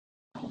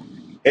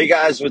Hey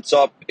guys, what's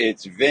up?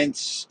 It's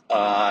Vince.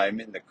 I'm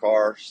in the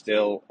car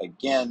still,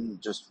 again,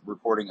 just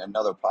recording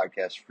another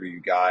podcast for you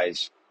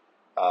guys.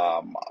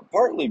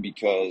 Partly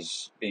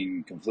because,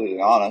 being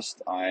completely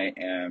honest, I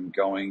am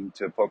going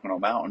to Pocono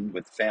Mountain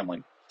with the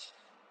family.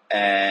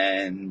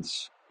 And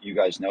you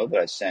guys know that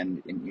I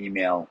send an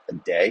email a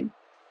day.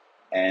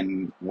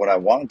 And what I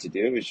wanted to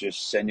do is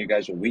just send you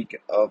guys a week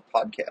of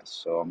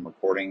podcasts. So I'm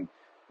recording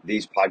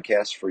these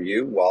podcasts for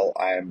you while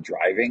I am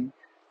driving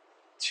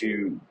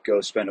to go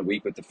spend a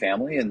week with the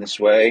family. And this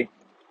way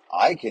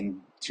I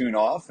can tune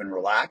off and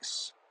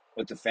relax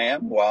with the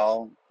fam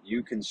while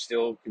you can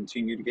still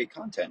continue to get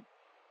content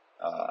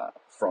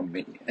from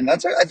me. And I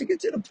think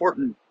it's an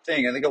important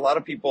thing. I think a lot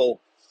of people,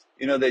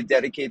 they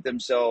dedicate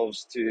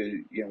themselves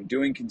to,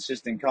 doing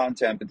consistent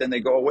content, but then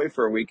they go away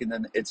for a week and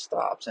then it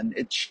stops. And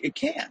it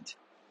can't.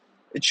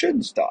 It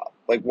shouldn't stop.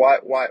 Like,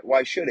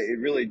 why should it? It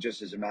really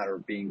just is a matter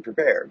of being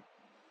prepared.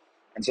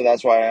 And so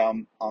that's why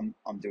I'm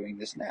doing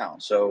this now.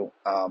 So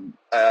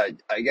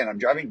again, I'm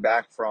driving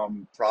back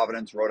from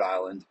Providence, Rhode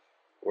Island,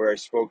 where I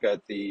spoke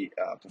at the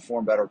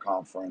Perform Better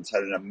conference.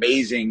 Had an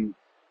amazing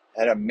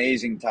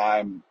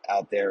time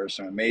out there.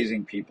 Some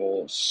amazing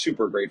people.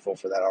 Super grateful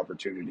for that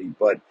opportunity.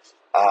 But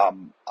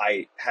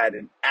I had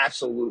an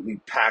absolutely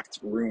packed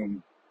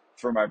room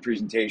for my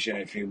presentation.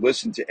 If you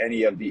listen to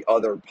any of the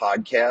other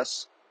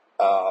podcasts,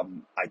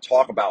 I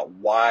talk about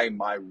why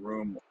my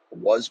room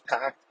was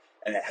packed,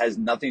 and it has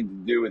nothing to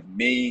do with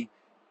me.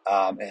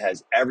 It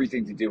has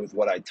everything to do with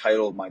what I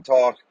titled my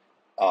talk.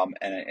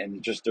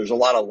 And just there's a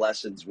lot of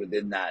lessons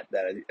within that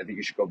I think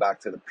you should go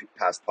back to the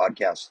past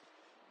podcasts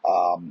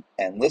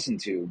and listen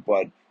to.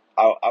 But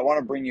I want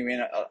to bring you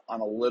in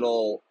on a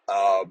little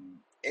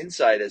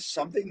insight as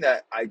something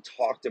that I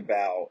talked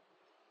about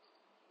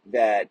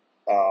that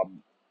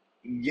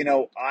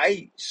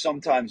I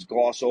sometimes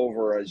gloss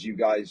over, as you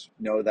guys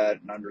know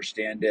that and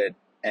understand it.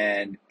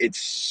 And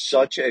it's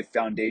such a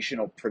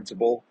foundational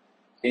principle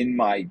in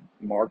my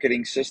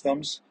marketing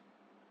systems.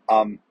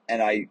 And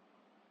I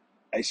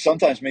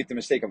sometimes make the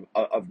mistake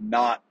of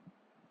not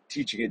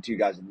teaching it to you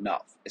guys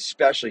enough,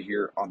 especially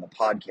here on the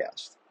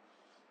podcast.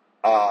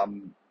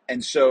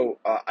 And so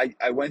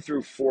I went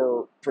through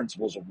four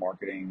principles of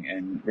marketing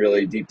and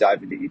really deep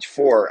dive into each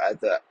four at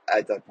the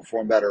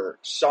Perform Better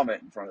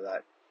Summit in front of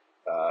that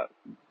uh,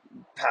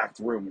 packed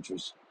room, which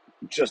was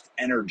just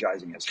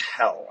energizing as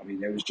hell. I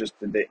mean, it was just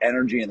the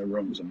energy in the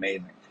room was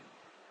amazing.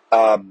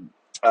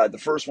 The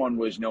first one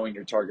was knowing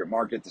your target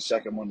market. The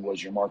second one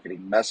was your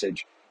marketing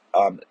message.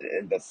 And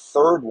the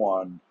third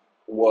one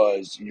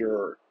was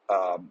your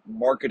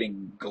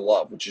marketing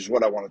glove, which is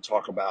what I want to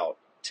talk about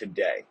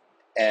today.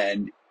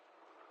 And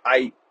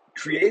I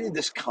created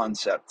this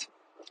concept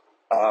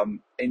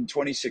in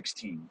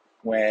 2016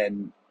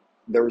 when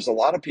there was a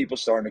lot of people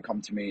starting to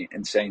come to me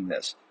and saying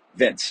this,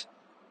 Vince,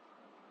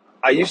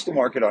 I used to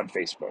market on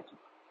Facebook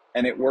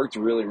and it worked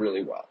really,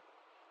 really well.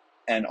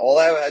 And all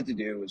I had to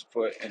do was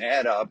put an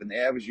ad up, and the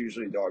ad was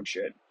usually dog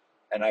shit.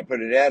 And I put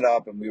an ad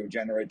up, and we would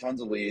generate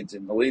tons of leads,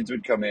 and the leads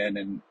would come in,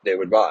 and they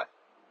would buy.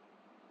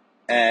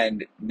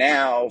 And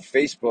now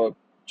Facebook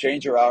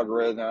changed their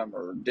algorithm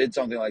or did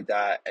something like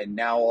that, and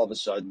now all of a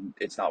sudden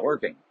it's not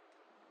working.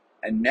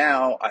 And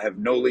now I have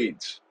no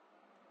leads.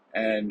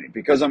 And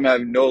because I'm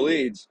having no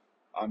leads,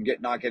 I'm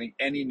not getting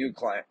any new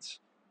clients.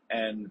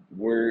 And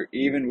we're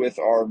even with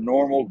our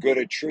normal good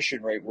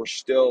attrition rate, we're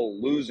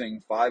still losing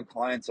 5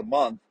 clients a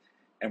month,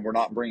 and we're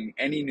not bringing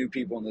any new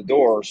people in the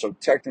door. So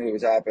technically,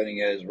 what's happening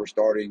is we're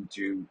starting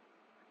to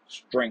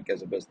shrink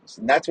as a business,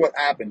 and that's what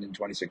happened in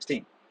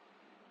 2016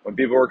 when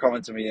people were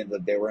coming to me and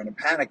that they were in a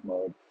panic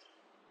mode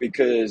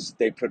because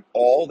they put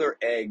all their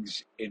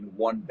eggs in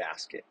one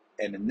basket,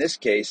 and in this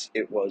case,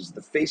 it was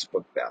the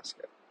Facebook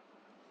basket.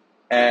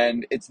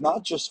 And it's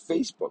not just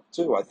Facebook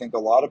too. I think a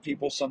lot of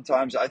people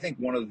sometimes, I think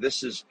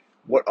this is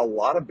what a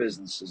lot of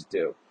businesses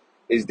do,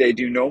 is they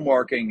do no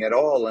marketing at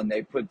all, and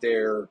they put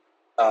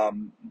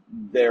um,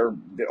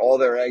 all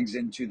their eggs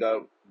into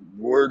the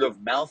word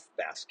of mouth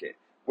basket,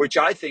 which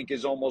I think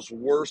is almost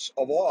worse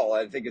of all.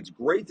 I think it's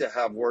great to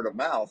have word of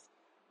mouth,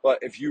 but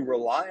if you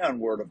rely on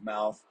word of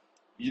mouth,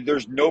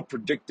 there's no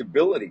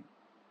predictability.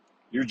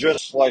 You're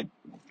just like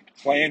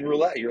playing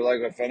roulette. You're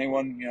like, if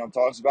anyone,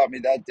 talks about me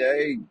that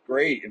day,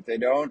 great. If they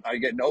don't, I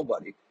get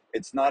nobody.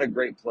 It's not a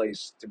great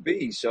place to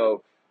be.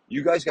 So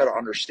you guys got to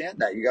understand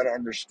that. You got to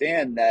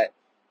understand that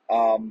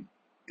um,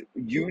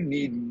 you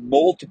need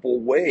multiple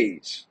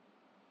ways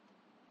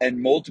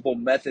and multiple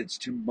methods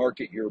to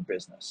market your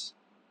business.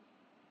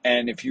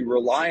 And if you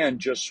rely on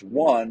just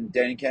one,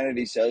 Dan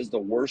Kennedy says the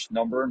worst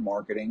number in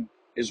marketing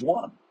is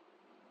one.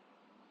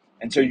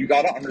 And so you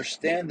got to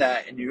understand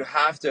that, and you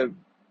have to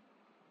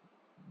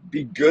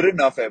be good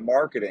enough at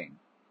marketing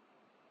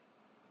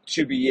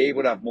to be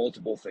able to have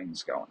multiple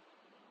things going.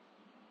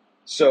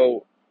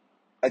 So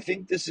I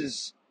think this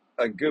is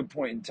a good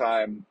point in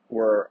time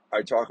where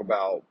I talk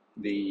about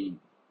the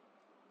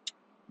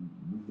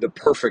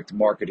perfect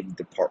marketing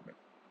department,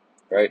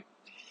 right?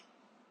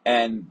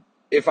 And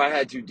if I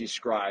had to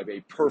describe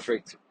a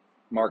perfect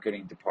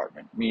marketing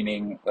department,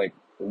 meaning like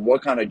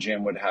what kind of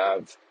gym would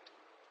have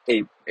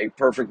a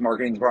perfect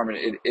marketing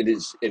department? It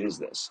is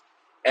this.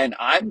 And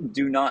I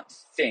do not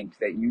think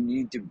that you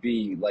need to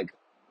be like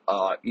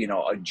a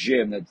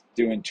gym that's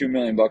doing 2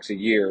 million bucks a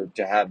year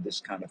to have this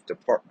kind of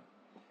department.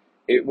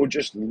 It will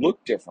just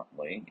look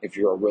differently if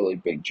you're a really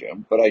big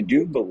gym. But I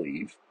do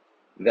believe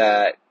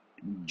that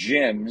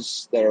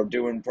gyms that are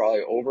doing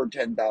probably over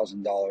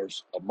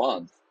 $10,000 a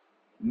month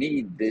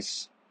need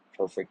this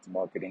perfect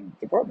marketing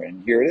department.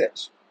 And here it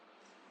is.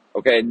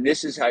 Okay, and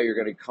this is how you're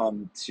going to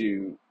come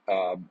to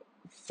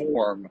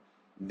form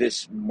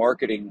this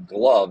marketing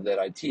glove that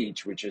I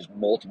teach, which is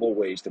multiple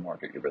ways to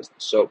market your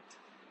business. So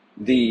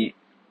the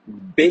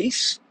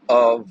base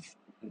of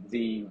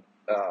the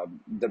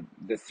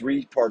the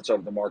three parts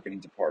of the marketing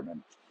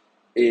department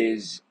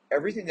is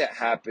everything that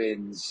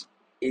happens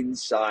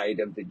inside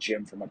of the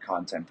gym from a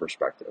content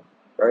perspective,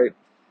 right?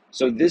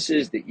 So this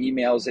is the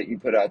emails that you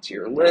put out to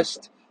your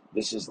list.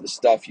 This is the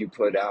stuff you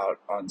put out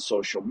on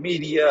social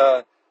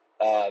media.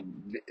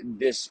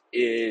 This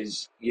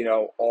is,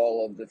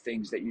 all of the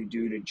things that you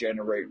do to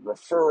generate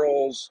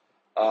referrals.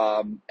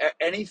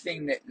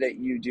 Anything that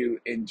you do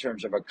in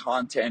terms of a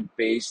content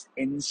based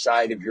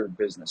inside of your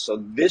business.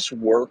 So this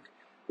work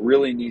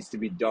really needs to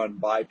be done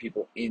by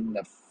people in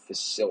the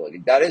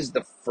facility. That is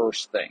the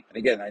first thing. And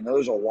again, I know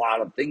there's a lot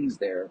of things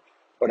there,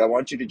 but I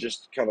want you to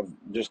just kind of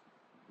just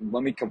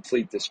let me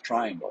complete this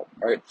triangle,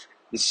 right?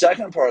 The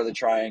second part of the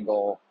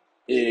triangle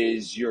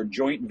is your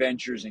joint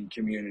ventures and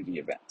community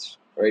events,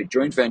 right?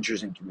 Joint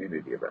ventures and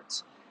community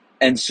events.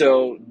 And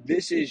so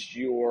this is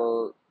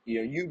you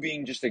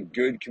being just a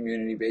good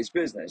community-based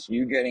business,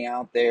 you getting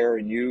out there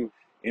and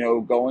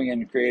going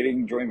and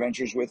creating joint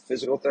ventures with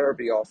physical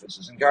therapy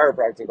offices and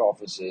chiropractic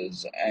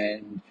offices,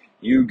 and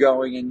you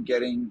going and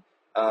getting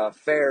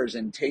fairs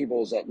and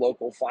tables at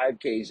local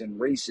 5Ks and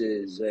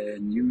races,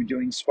 and you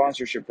doing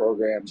sponsorship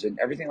programs and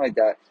everything like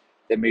that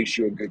that makes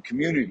you a good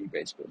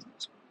community-based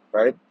business,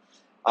 right?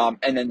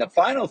 And then the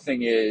final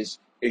thing is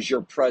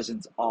your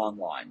presence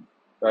online,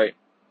 right?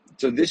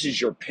 So this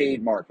is your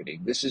paid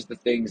marketing. This is the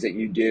things that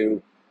you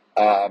do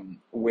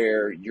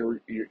where you're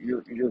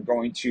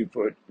going to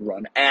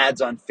run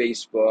ads on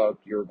Facebook.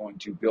 You're going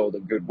to build a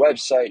good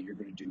website. You're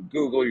going to do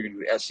Google. You're going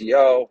to do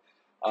SEO.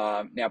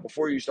 Now,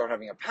 before you start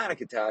having a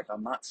panic attack,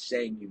 I'm not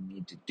saying you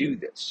need to do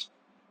this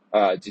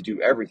to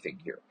do everything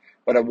here,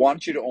 but I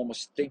want you to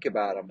almost think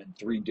about them in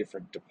three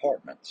different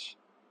departments,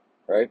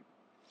 right?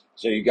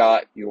 So you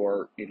got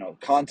your,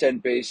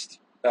 content based,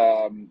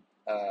 and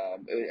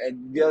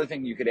the other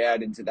thing you could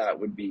add into that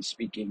would be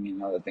speaking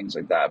and other things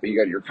like that. But you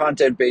got your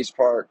content based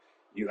part,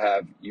 you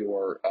have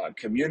your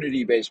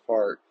community based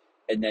part,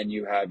 and then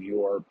you have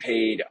your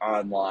paid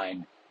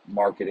online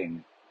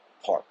marketing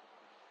part.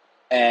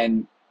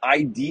 And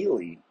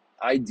ideally,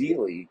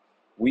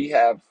 we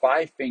have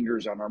five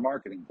fingers on our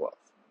marketing glove,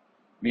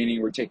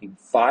 meaning we're taking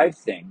five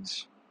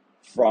things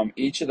from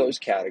each of those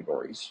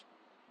categories.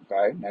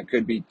 Okay, that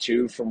could be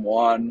two from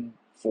one,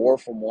 four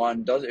from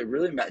one.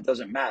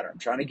 Doesn't matter. I'm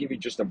trying to give you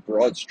just a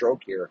broad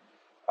stroke here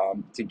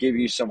to give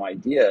you some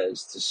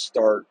ideas to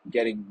start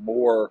getting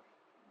more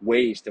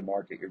ways to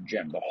market your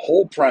gym. The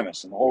whole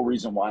premise and the whole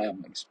reason why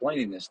I'm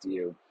explaining this to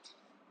you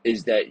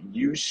is that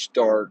you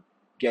start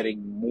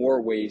getting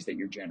more ways that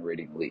you're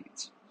generating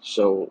leads.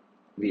 So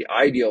the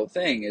ideal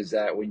thing is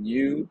that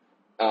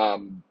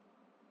um,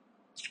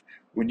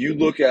 when you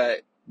look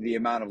at the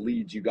amount of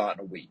leads you got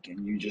in a week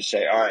and you just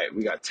say, all right,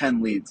 we got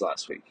 10 leads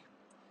last week.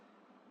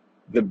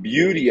 The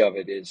beauty of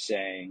it is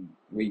saying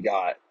we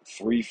got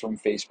 3 from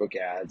Facebook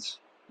ads.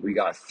 We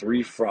got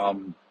 3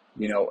 from,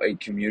 a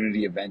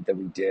community event that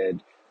we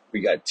did.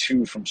 We got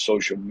 2 from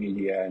social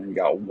media, and we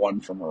got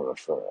 1 from a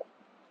referral.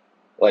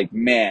 Like,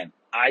 man,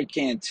 I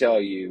can't tell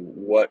you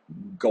what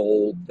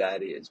gold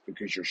that is,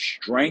 because you're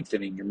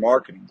strengthening your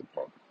marketing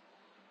department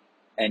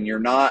and you're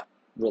not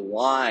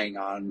relying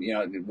on,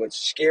 what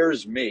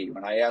scares me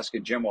when I ask a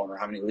gym owner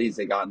how many leads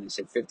they got and they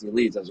say 50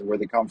 leads. I said, where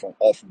they come from?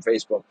 All from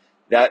Facebook.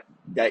 That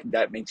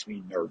makes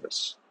me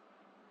nervous.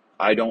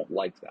 I don't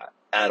like that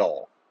at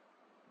all,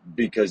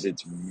 because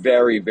it's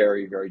very,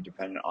 very, very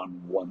dependent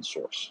on one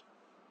source.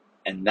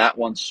 And that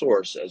one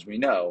source, as we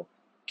know,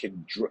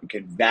 can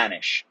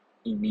vanish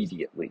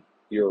immediately.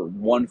 You're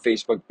one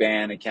Facebook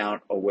ban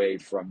account away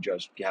from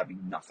just having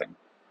nothing.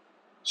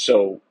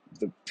 So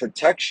the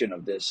protection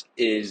of this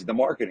is the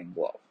marketing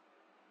glove,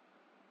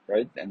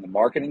 right? And the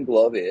marketing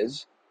glove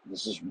this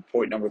is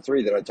point number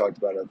 3 that I talked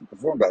about at the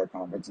Perform Better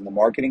conference. And the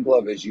marketing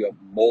glove is you have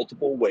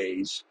multiple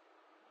ways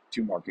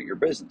to market your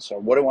business. So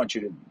what I want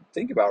you to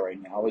think about right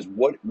now is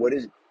what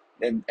is,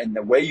 and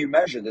the way you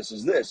measure this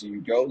is this. You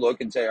go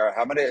look and say, all right,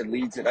 how many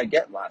leads did I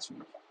get last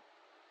week?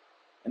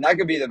 And that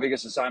could be the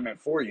biggest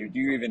assignment for you. Do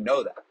you even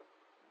know that?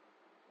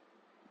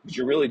 Because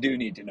you really do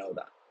need to know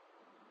that,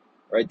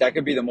 right? That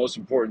could be the most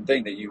important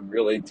thing that you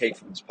really take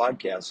from this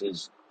podcast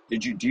is,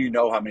 do you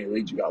know how many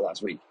leads you got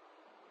last week?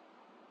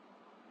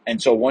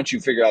 And so once you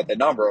figure out the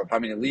number of how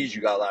many leads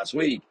you got last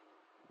week,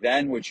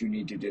 then what you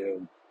need to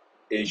do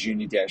is you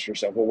need to ask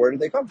yourself, well, where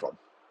did they come from?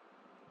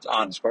 It's an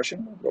honest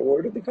question, but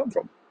where did they come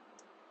from?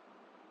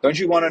 Don't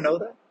you want to know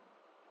that?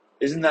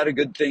 Isn't that a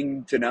good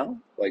thing to know?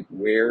 Like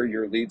where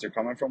your leads are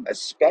coming from,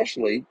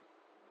 especially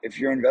if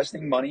you're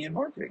investing money in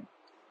marketing.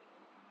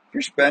 If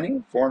you're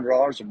spending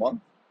 $400 a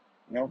month,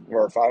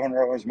 or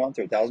 $500 a month,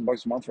 or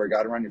 $1,000 a month for a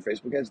guy to run your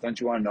Facebook ads, don't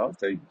you want to know if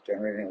they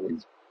generate any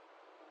leads?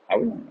 I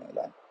would want to know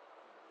that.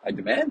 I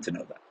demand to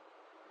know that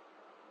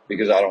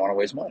because I don't want to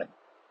waste money,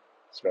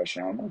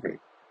 especially on marketing.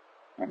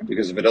 Right?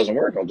 Because if it doesn't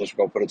work, I'll just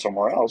go put it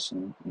somewhere else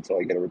until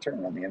I get a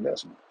return on the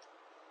investment.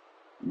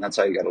 And that's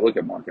how you got to look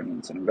at marketing.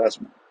 It's an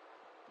investment.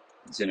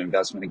 It's an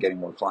investment in getting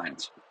more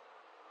clients,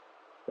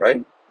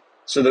 right?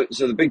 So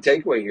the big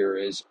takeaway here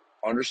is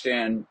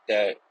understand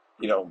that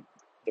the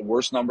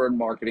worst number in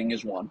marketing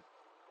is one.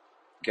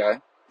 Okay,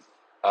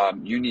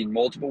 you need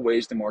multiple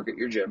ways to market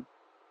your gym,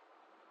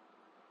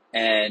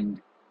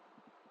 and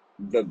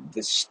the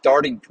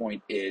starting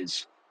point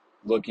is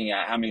looking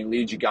at how many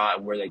leads you got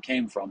and where they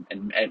came from,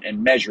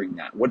 and measuring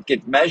that. What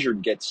gets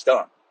measured gets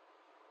done.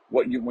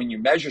 When you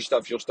measure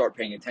stuff, you'll start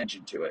paying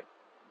attention to it.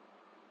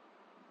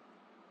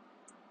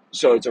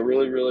 So it's a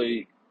really,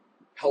 really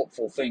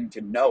helpful thing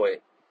to know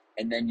it,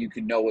 and then you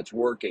can know what's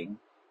working,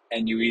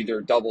 and you either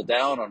double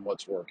down on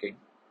what's working,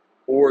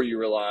 or you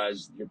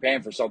realize you're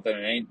paying for something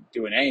and ain't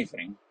doing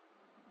anything.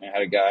 I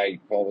had a guy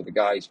call with a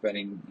guy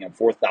spending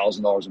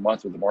 $4,000 a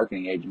month with the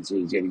marketing agency.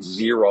 He's getting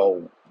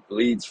zero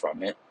leads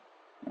from it,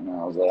 and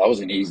I was like, that was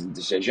an easy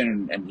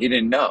decision, and he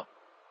didn't know.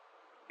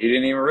 He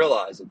didn't even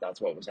realize that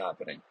that's what was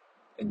happening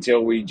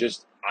until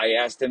I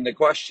asked him the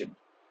question,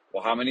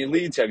 well, how many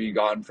leads have you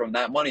gotten from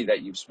that money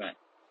that you've spent?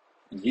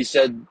 And he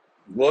said,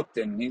 looked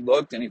and he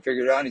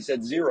figured it out and he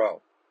said zero.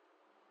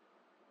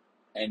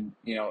 And,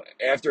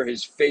 after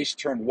his face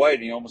turned white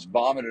and he almost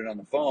vomited on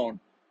the phone,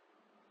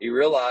 he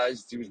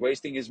realized he was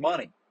wasting his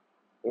money,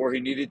 or he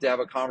needed to have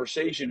a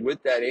conversation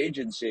with that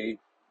agency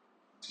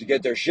to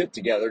get their shit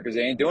together because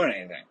they ain't doing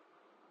anything.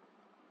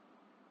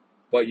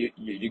 But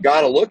you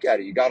got to look at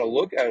it. You got to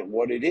look at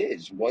what it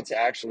is, what's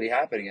actually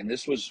happening. And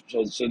this was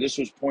this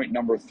was point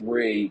number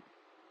 3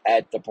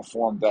 at the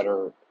Perform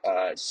Better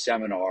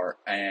seminar,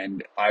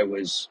 and I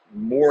was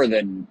more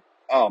than,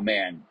 oh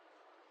man,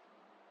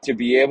 to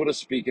be able to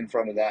speak in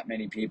front of that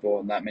many people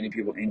and that many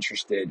people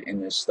interested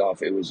in this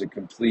stuff. It was a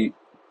complete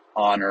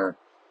honor.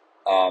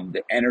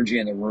 The energy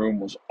in the room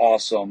was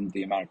awesome.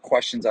 The amount of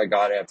questions I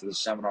got after the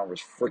seminar was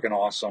freaking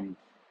awesome.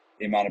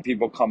 The amount of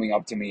people coming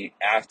up to me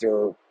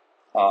after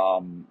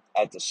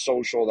at the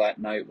social that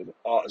night was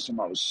awesome.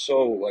 I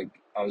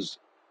was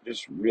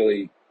just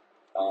really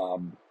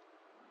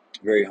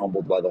very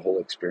humbled by the whole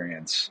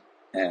experience,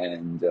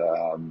 and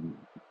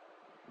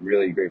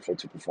really grateful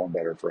to Perform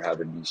Better for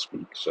having me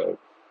speak. So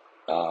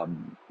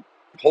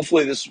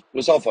hopefully this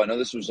was helpful. I know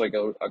this was like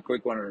a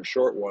quick one and a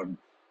short one,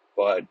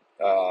 but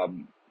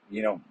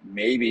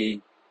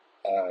maybe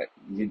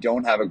you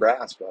don't have a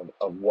grasp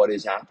of what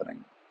is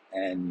happening,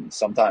 and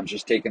sometimes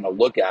just taking a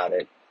look at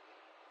it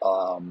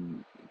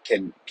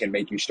can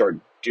make you start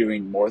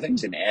doing more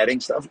things and adding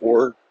stuff,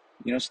 or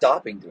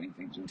stopping doing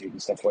things and taking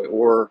stuff away,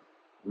 or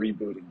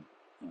rebooting.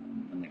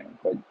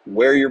 But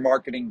wear your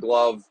marketing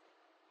glove.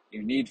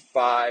 You need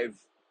 5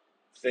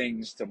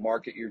 things to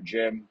market your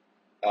gym.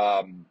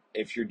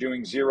 If you're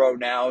doing 0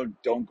 now,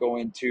 don't go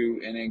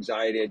into an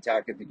anxiety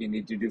attack. I think you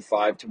need to do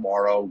 5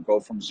 tomorrow. Go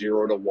from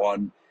 0 to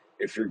 1.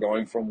 If you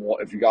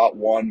got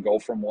 1, go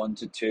from 1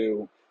 to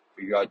 2.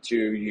 If you got 2,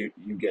 you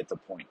get the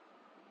point.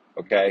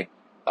 Okay.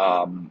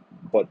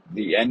 But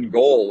the end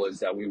goal is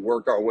that we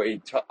work our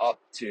way up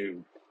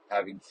to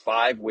having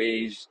 5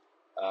 ways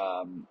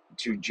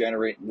to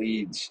generate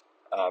leads,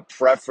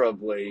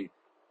 preferably,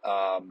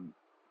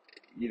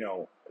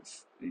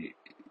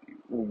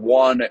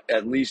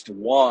 at least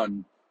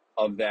one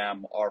of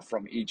them are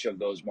from each of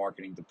those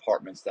marketing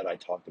departments that I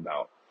talked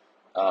about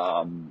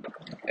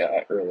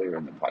earlier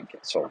in the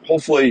podcast. So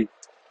hopefully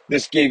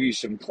this gave you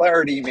some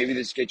clarity. Maybe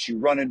this gets you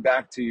running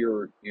back to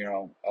your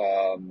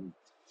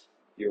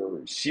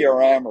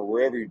CRM or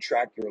wherever you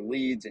track your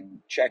leads and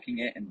checking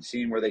it and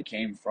seeing where they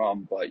came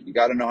from. But you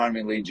got to know how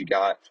many leads you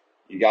got.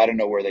 You got to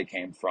know where they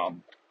came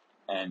from,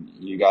 and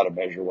you got to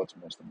measure what's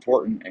most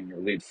important. And your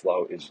lead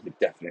flow is the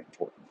definite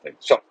important thing.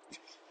 So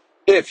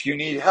if you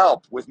need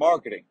help with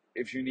marketing,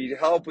 if you need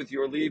help with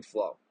your lead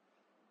flow,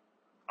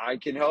 I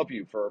can help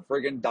you for a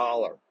friggin'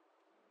 $1.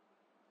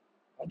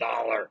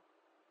 $1.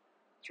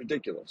 It's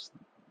ridiculous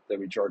that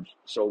we charge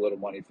so little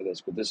money for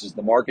this, but this is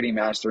the Marketing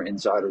Master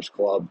Insiders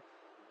Club.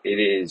 It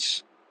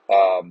is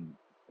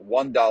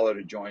 $1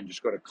 to join.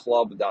 Just go to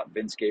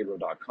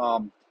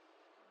club.vincegabriel.com.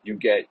 You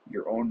get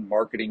your own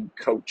marketing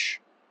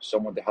coach,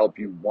 someone to help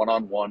you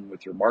one-on-one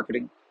with your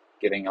marketing,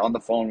 getting on the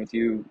phone with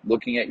you,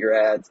 looking at your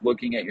ads,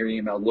 looking at your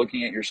email,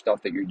 looking at your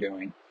stuff that you're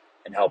doing,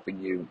 and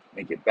helping you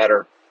make it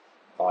better.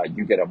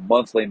 You get a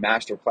monthly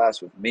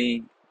masterclass with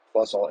me,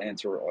 plus I'll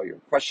answer all your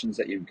questions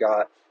that you've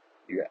got.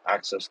 You get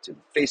access to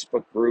the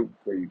Facebook group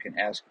where you can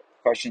ask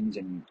questions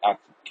and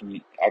can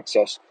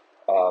access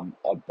a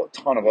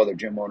ton of other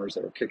gym owners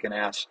that are kicking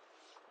ass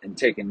and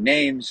taking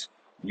names.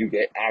 You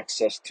get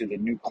access to the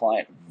new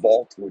client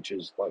vault, which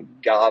is like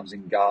gobs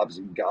and gobs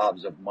and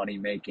gobs of money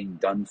making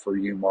done for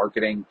you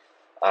marketing.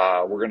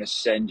 We're going to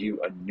send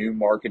you a new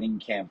marketing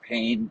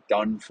campaign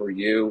done for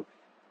you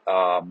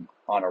on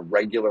a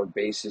regular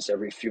basis.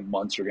 Every few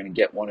months, you're going to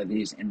get one of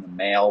these in the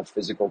mail,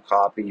 physical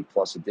copy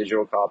plus a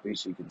digital copy,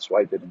 so you can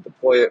swipe it and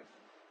deploy it.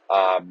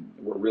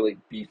 We're really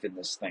beefing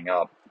this thing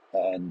up,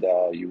 and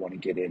you want to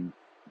get in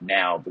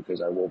now,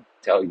 because I will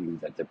tell you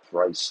that the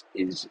price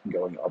is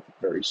going up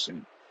very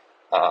soon.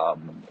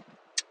 Um,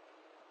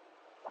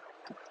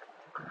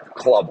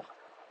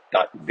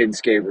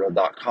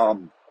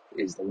 club.vincegabriel.com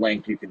is the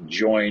link. You can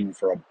join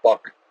for $1.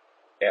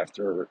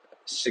 After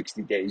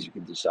 60 days, you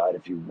can decide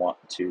if you want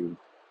to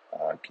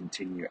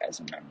continue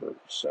as a member.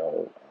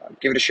 So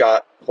give it a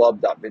shot.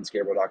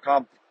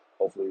 Club.vincegabriel.com.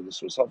 Hopefully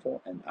this was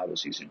helpful, and I will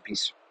see you soon.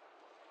 Peace.